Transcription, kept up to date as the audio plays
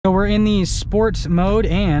So we're in the sports mode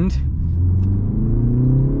and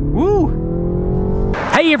woo!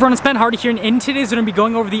 Hey everyone, it's Ben Hardy here, and in today's video, we're going to be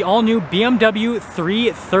going over the all-new BMW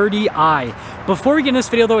 330i. Before we get into this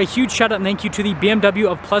video though, a huge shout out and thank you to the BMW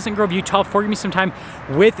of Pleasant Grove, Utah for giving me some time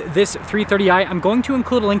with this 330i. I'm going to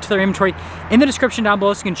include a link to their inventory in the description down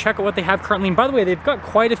below so you can check out what they have currently. And by the way, they've got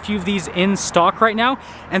quite a few of these in stock right now.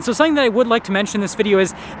 And so something that I would like to mention in this video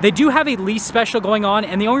is they do have a lease special going on,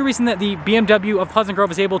 and the only reason that the BMW of Pleasant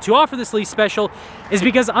Grove is able to offer this lease special is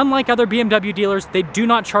because unlike other BMW dealers, they do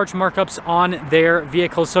not charge markups on their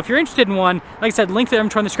vehicles. So if you're interested in one, like I said, link to their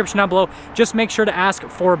inventory in the description down below. Just make sure to ask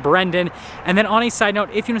for Brendan. And then on a side note,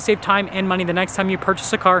 if you want to save time and money the next time you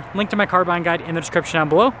purchase a car, link to my car buying guide in the description down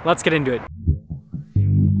below. Let's get into it.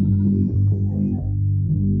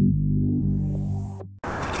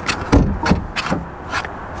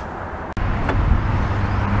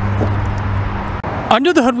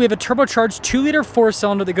 Under the hood, we have a turbocharged 2-liter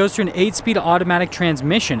 4-cylinder that goes through an 8-speed automatic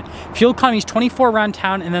transmission. Fuel economy is 24 around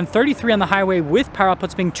town and then 33 on the highway, with power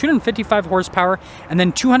outputs being 255 horsepower and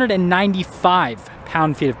then 295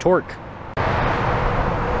 pound-feet of torque.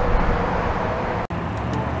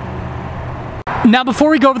 Now, before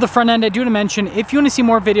we go over the front end, I do want to mention, if you want to see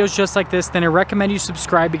more videos just like this, then I recommend you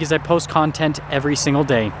subscribe because I post content every single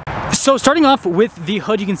day. So starting off with the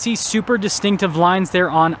hood, you can see super distinctive lines there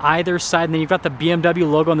on either side, and then you've got the BMW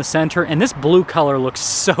logo in the center, and this blue color looks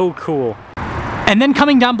so cool. And then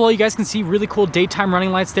coming down below, you guys can see really cool daytime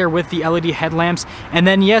running lights there with the LED headlamps. And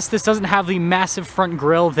then yes, this doesn't have the massive front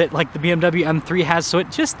grille that like the BMW M3 has, so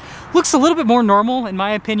it just looks a little bit more normal in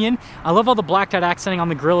my opinion. I love all the blacked out accenting on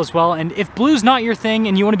the grille as well, and if blue's not your thing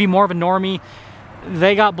and you want to be more of a normie,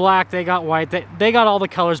 they got black, they got white, they got all the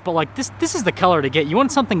colors, but like this is the color to get. You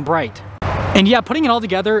want something bright. And yeah, putting it all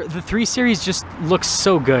together, the 3 Series just looks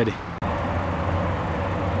so good.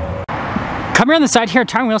 Coming around the side here,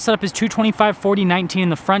 tire wheel setup is 225/40/19 in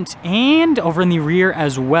the front and over in the rear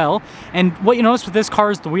as well. And what you notice with this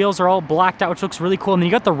car is the wheels are all blacked out, which looks really cool. And then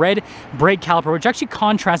you got the red brake caliper, which actually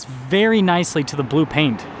contrasts very nicely to the blue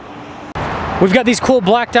paint. We've got these cool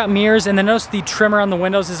blacked out mirrors, and then notice the trim around the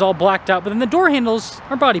windows is all blacked out, but then the door handles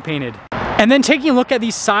are body painted. And then taking a look at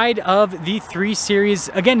the side of the 3 Series,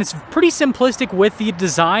 again, it's pretty simplistic with the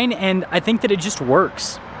design, and I think that it just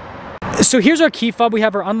works. So here's our key fob. We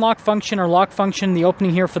have our unlock function, our lock function, the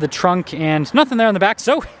opening here for the trunk, and nothing there on the back,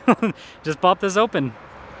 so just pop this open.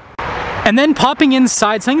 And then popping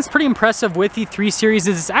inside, something that's pretty impressive with the 3 Series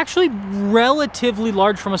is it's actually relatively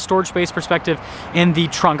large from a storage space perspective in the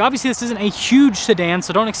trunk. Obviously, this isn't a huge sedan,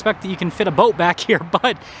 so don't expect that you can fit a boat back here,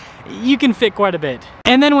 but you can fit quite a bit.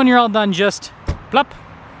 And then when you're all done, just plop.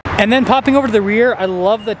 And then popping over to the rear, I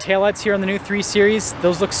love the taillights here on the new 3 Series.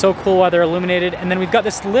 Those look so cool while they're illuminated. And then we've got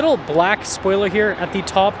this little black spoiler here at the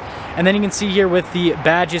top. And then you can see here with the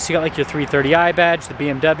badges, you got like your 330i badge, the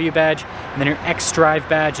BMW badge, and then your xDrive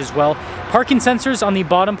badge as well. Parking sensors on the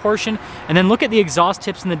bottom portion. And then look at the exhaust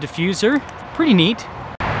tips and the diffuser. Pretty neat.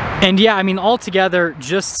 And yeah, I mean, altogether,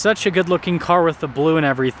 just such a good looking car with the blue and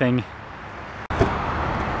everything.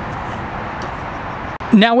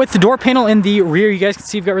 Now with the door panel in the rear, you guys can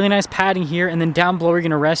see you've got really nice padding here, and then down below you're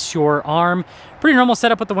gonna rest your arm. Pretty normal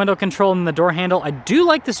setup with the window control and the door handle. I do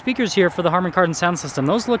like the speakers here for the Harman Kardon sound system.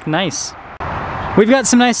 Those look nice. We've got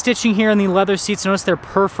some nice stitching here in the leather seats. Notice they're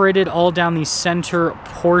perforated all down the center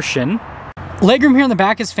portion. Legroom here in the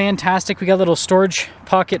back is fantastic. We got a little storage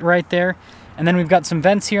pocket right there. And then we've got some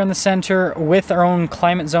vents here in the center with our own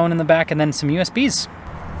climate zone in the back, and then some USBs.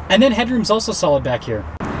 And then headroom's also solid back here.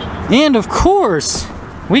 And of course,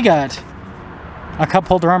 we got a cup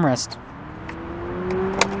holder armrest.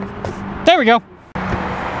 There we go.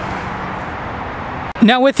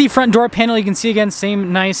 Now with the front door panel, you can see again,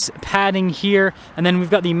 same nice padding here. And then we've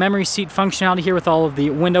got the memory seat functionality here with all of the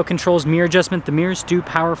window controls, mirror adjustment. The mirrors do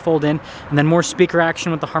power fold in, and then more speaker action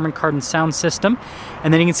with the Harman Kardon sound system.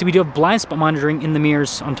 And then you can see we do have blind spot monitoring in the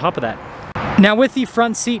mirrors on top of that. Now with the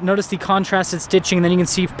front seat, notice the contrasted stitching, and then you can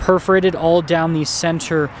see perforated all down the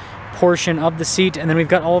center portion of the seat. And then we've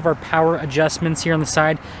got all of our power adjustments here on the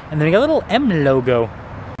side, and then we got a little M logo.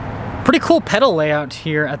 Pretty cool pedal layout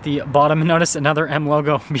here at the bottom, and notice another M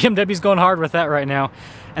logo. BMW's going hard with that right now.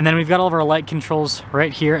 And then we've got all of our light controls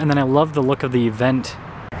right here, and then I love the look of the vent.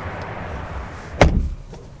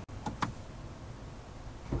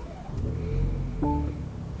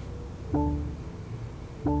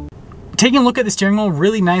 Taking a look at the steering wheel,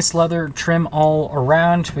 really nice leather trim all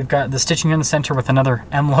around. We've got the stitching here in the center with another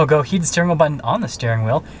M logo. Heated steering wheel button on the steering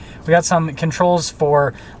wheel. We got some controls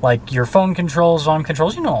for like your phone controls, volume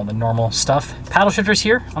controls, you know, all the normal stuff. Paddle shifters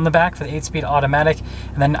here on the back for the 8-speed automatic.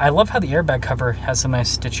 And then I love how the airbag cover has some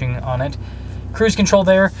nice stitching on it. cruise control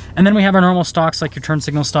there, and then we have our normal stocks like your turn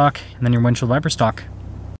signal stock and then your windshield wiper stock.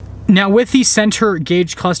 Now with the center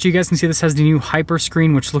gauge cluster, you guys can see this has the new hyper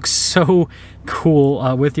screen, which looks so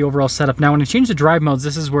cool with the overall setup. Now when I change the drive modes,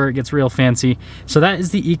 this is where it gets real fancy. So that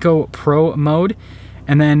is the Eco Pro mode,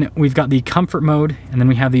 and then we've got the comfort mode, and then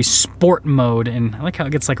we have the sport mode, and I like how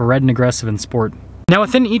it gets like red and aggressive in sport. Now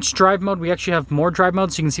within each drive mode, we actually have more drive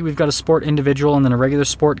modes. So you can see we've got a sport individual and then a regular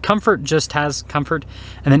sport. Comfort just has comfort,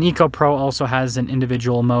 and then Eco Pro also has an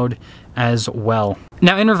individual mode as well.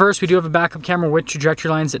 Now in reverse, we do have a backup camera with trajectory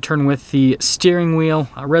lines that turn with the steering wheel.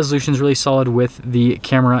 Resolution is really solid with the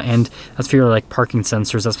camera, and that's for your like parking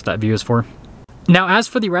sensors. That's what that view is for. Now, as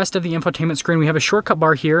for the rest of the infotainment screen, we have a shortcut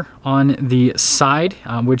bar here on the side,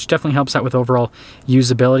 which definitely helps out with overall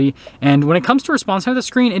usability. And when it comes to response time of the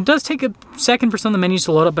screen, it does take a second for some of the menus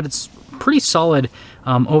to load up, but it's pretty solid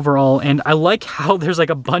overall. And I like how there's like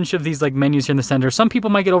a bunch of these like menus here in the center. Some people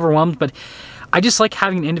might get overwhelmed, but I just like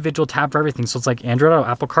having an individual tab for everything. So it's like Android Auto,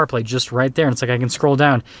 Apple CarPlay just right there. And it's like I can scroll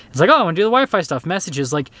down. It's like, oh, I want to do the Wi-Fi stuff,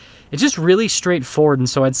 messages. Like, it's just really straightforward. And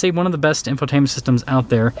so I'd say one of the best infotainment systems out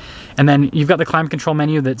there. And then you've got the climate control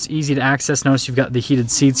menu that's easy to access. Notice you've got the heated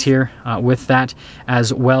seats here with that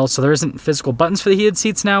as well. So there isn't physical buttons for the heated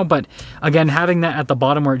seats now. But again, having that at the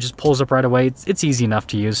bottom where it just pulls up right away, it's easy enough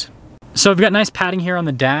to use. So we've got nice padding here on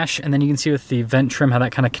the dash, and then you can see with the vent trim how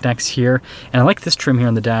that kind of connects here. And I like this trim here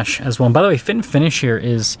on the dash as well. And by the way, fit and finish here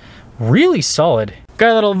is really solid.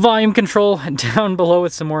 Got a little volume control down below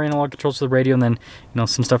with some more analog controls for the radio, and then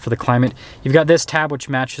some stuff for the climate. You've got this tab which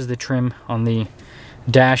matches the trim on the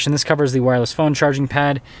dash, and this covers the wireless phone charging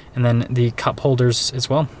pad and then the cup holders as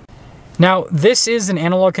well. Now, this is an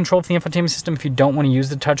analog control for the infotainment system if you don't want to use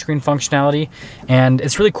the touchscreen functionality. And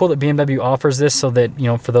it's really cool that BMW offers this so that,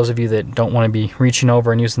 for those of you that don't want to be reaching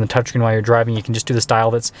over and using the touchscreen while you're driving, you can just do this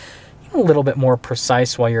dial that's a little bit more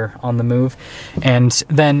precise while you're on the move. And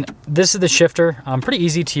then this is the shifter. Pretty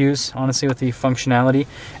easy to use, honestly, with the functionality.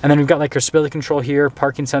 And then we've got like your stability control here,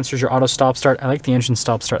 parking sensors, your auto stop start. I like the engine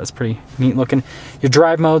stop start. That's pretty neat looking. Your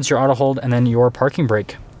drive modes, your auto hold, and then your parking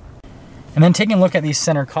brake. And then taking a look at the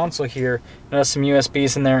center console here, there's some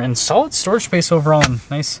USBs in there and solid storage space overall, and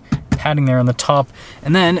nice padding there on the top.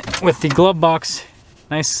 And then with the glove box,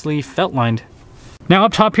 nicely felt lined. Now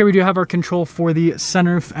up top here, we do have our control for the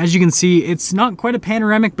sunroof. As you can see, it's not quite a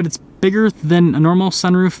panoramic, but it's bigger than a normal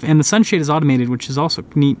sunroof, and the sunshade is automated, which is also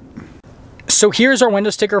neat. So here's our window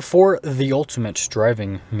sticker for the ultimate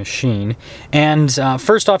driving machine. And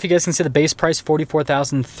first off, you guys can see the base price,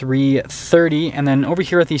 $44,330. And then over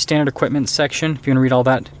here at the standard equipment section, if you want to read all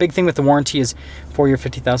that, big thing with the warranty is 4-year,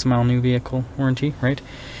 50,000 mile new vehicle warranty, right?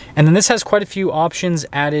 And then this has quite a few options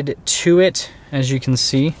added to it, as you can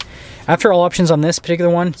see. After all options on this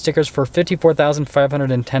particular one, stickers for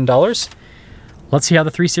 $54,510. Let's see how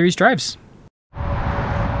the 3 Series drives.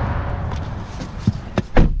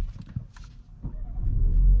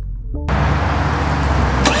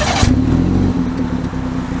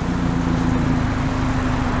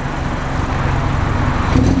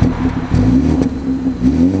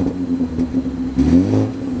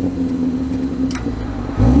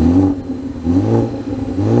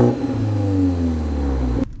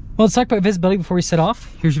 Well, let's talk about visibility before we set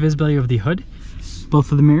off. Here's your visibility of the hood,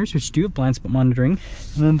 both of the mirrors, which do have blind spot monitoring,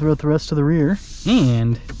 and then throughout the rest of the rear.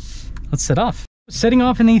 And let's set off. Setting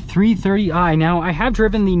off in the 330i. Now, I have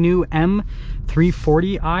driven the new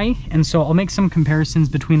M340i, and so I'll make some comparisons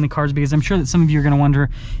between the cars, because I'm sure that some of you are going to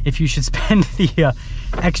wonder if you should spend the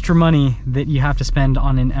extra money that you have to spend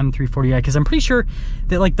on an M340i, because I'm pretty sure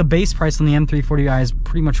that like the base price on the M340i is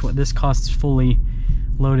pretty much what this costs fully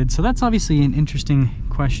loaded. So that's obviously an interesting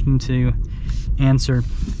question to answer.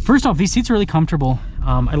 First off, these seats are really comfortable.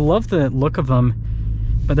 I love the look of them,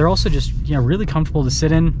 but they're also just really comfortable to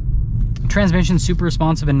sit in. Transmission super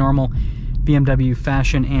responsive in normal BMW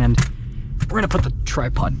fashion, and we're gonna put the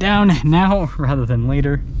tripod down now rather than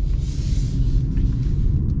later.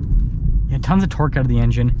 Yeah, tons of torque out of the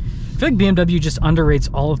engine. I feel like BMW just underrates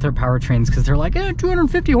all of their powertrains, because they're like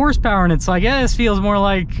 250 horsepower, and it's like, this feels more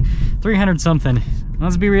like 300 something.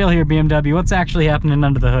 Let's be real here, BMW. What's actually happening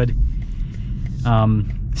under the hood?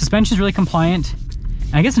 Suspension's really compliant.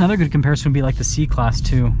 And I guess another good comparison would be like the C-Class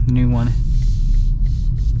 2, the new one.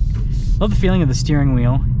 Love the feeling of the steering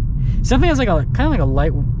wheel. It definitely has like a kind of like a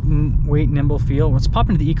lightweight, nimble feel. Let's pop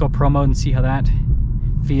into the Eco Pro mode and see how that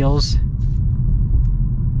feels.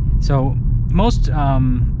 So most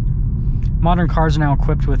modern cars are now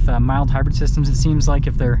equipped with mild hybrid systems, it seems like,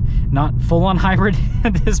 if they're not full-on hybrid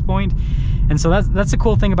at this point. And so that's the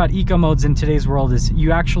cool thing about eco modes in today's world, is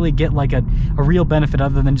you actually get like a real benefit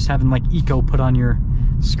other than just having like eco put on your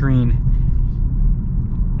screen.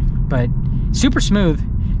 But Super smooth.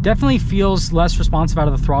 Definitely feels less responsive out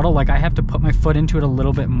of the throttle. Like I have to put my foot into it a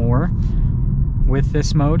little bit more with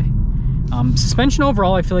this mode. Suspension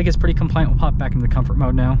overall, I feel like it's pretty compliant. We'll pop back into the comfort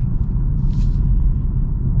mode now.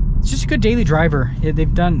 It's just a good daily driver.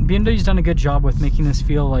 BMW's done a good job with making this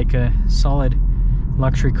feel like a solid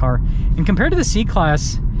luxury car. And compared to the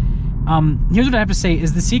C-Class, here's what I have to say,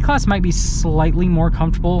 is the C-Class might be slightly more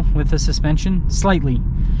comfortable with the suspension, slightly,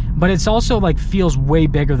 but it's also like feels way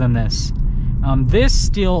bigger than this. This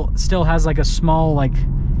still has like a small, like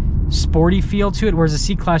sporty feel to it, whereas the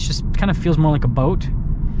C-Class just kind of feels more like a boat.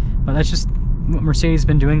 But that's just what Mercedes has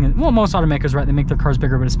been doing. Well, most automakers, right, they make their cars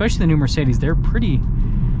bigger, but especially the new Mercedes, they're pretty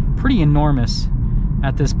enormous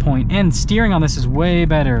at this point. And steering on this is way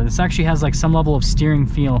better. This actually has like some level of steering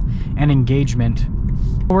feel and engagement.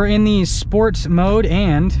 We're in the sport mode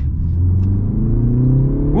and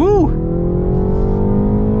woo!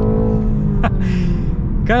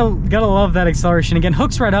 gotta love that acceleration. Again,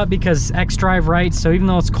 hooks right up because xDrive, right? So even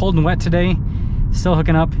though it's cold and wet today, still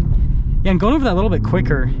hooking up. Yeah, and going over that a little bit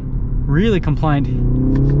quicker, really compliant.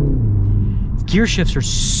 Gear shifts are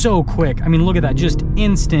so quick. I mean, look at that, just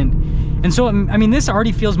instant. And so, I mean, this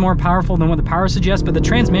already feels more powerful than what the power suggests, but the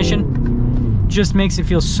transmission just makes it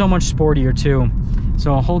feel so much sportier too.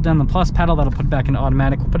 So I'll hold down the plus pedal, that'll put it back into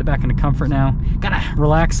automatic. We'll put it back into comfort now. Gotta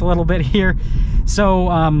relax a little bit here. So,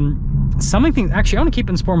 actually I want to keep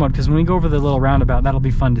it in sport mode because when we go over the little roundabout, that'll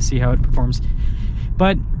be fun to see how it performs.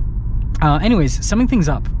 But anyways, summing things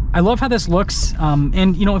up, I love how this looks,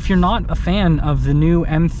 and you know, if you're not a fan of the new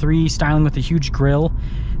M3 styling with the huge grille,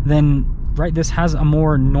 then right, this has a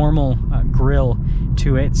more normal grille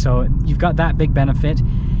to it, so you've got that big benefit.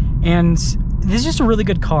 And this is just a really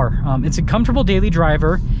good car. It's a comfortable daily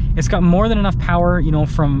driver. It's got more than enough power, you know,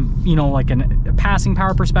 from, you know, like a passing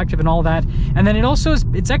power perspective and all that. And then it also is,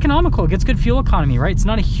 it's economical. It gets good fuel economy, right? It's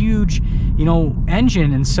not a huge, you know,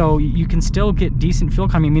 engine, and so you can still get decent fuel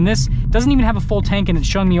economy. I mean, this doesn't even have a full tank, and it's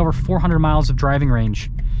showing me over 400 miles of driving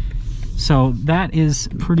range. So that is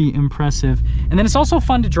pretty impressive. And then it's also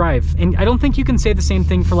fun to drive. And I don't think you can say the same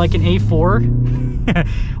thing for like an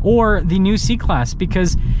A4 or the new C-Class,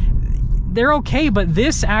 because they're okay, but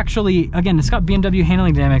this actually, again, it's got BMW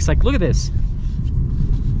handling dynamics. Like, look at this.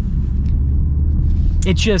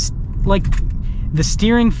 It's just like the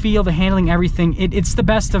steering feel, the handling, everything. It's the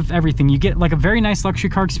best of everything. You get like a very nice luxury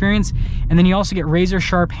car experience, and then you also get razor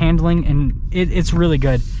sharp handling, and it's really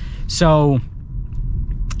good. So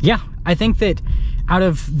yeah, I think that out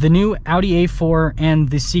of the new Audi A4 and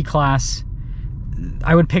the C-Class,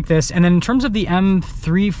 I would pick this. And then in terms of the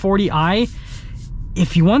M330i,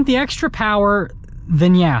 if you want the extra power,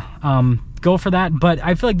 then yeah, go for that. But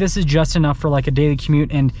I feel like this is just enough for like a daily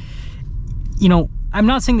commute. And, you know, I'm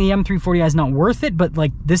not saying the M340i is not worth it, but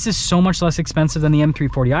like this is so much less expensive than the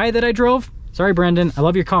M340i that I drove. Sorry, Brendan, I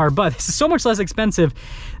love your car, but this is so much less expensive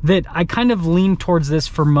that I kind of lean towards this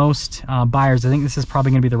for most buyers. I think this is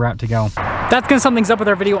probably gonna be the route to go. That's gonna sum things up with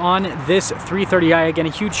our video on this 330i. Again, a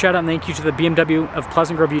huge shout out and thank you to the BMW of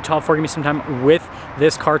Pleasant Grove, Utah for giving me some time with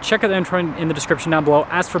this car. Check out the info in the description down below.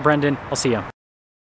 As for Brendan, I'll see you.